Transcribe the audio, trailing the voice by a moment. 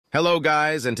Hello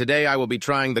guys, and today I will be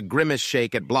trying the grimace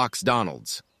shake at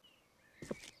Donald's.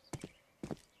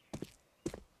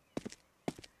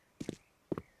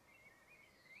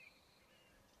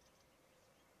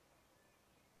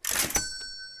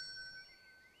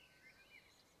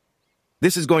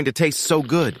 This is going to taste so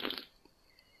good.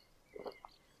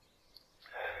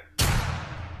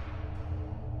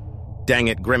 Dang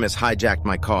it, Grimace hijacked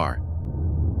my car.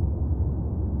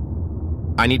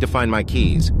 I need to find my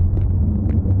keys.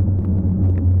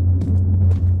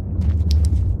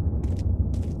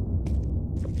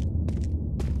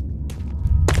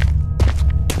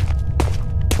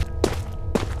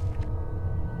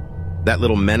 That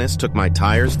little menace took my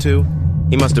tires too?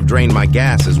 He must have drained my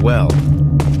gas as well.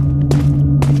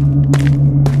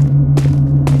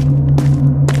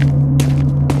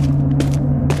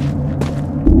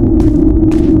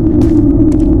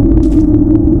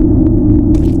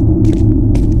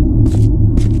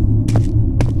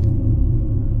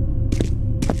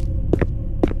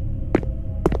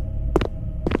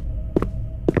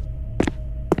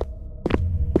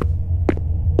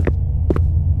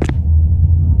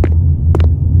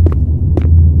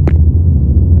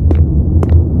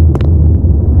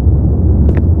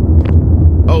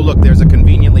 Look, there's a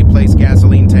conveniently placed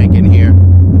gasoline tank in here.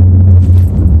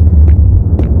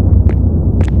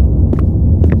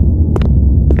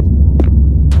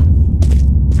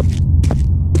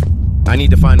 I need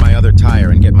to find my other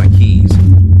tire and get my keys.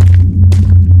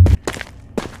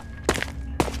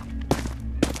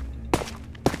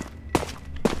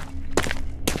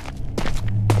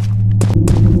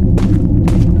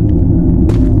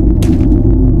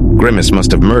 Grimace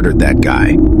must have murdered that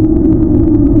guy.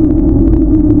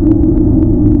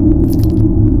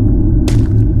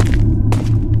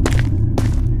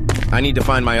 I need to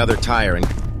find my other tire and...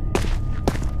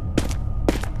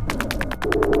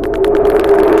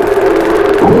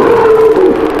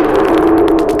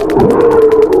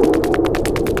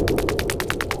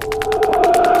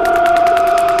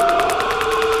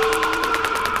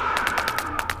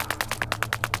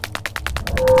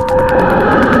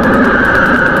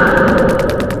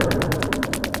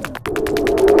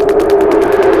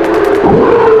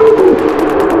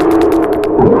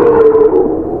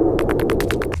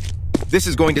 This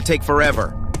is going to take forever.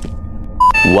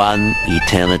 One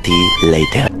eternity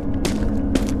later.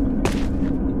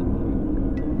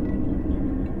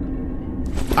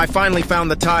 I finally found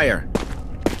the tire.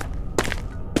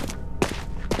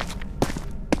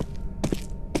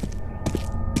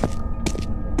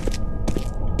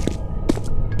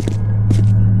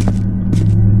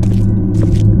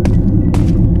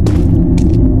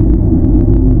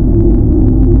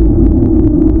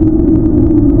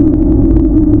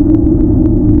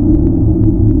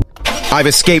 I've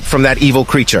escaped from that evil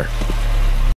creature.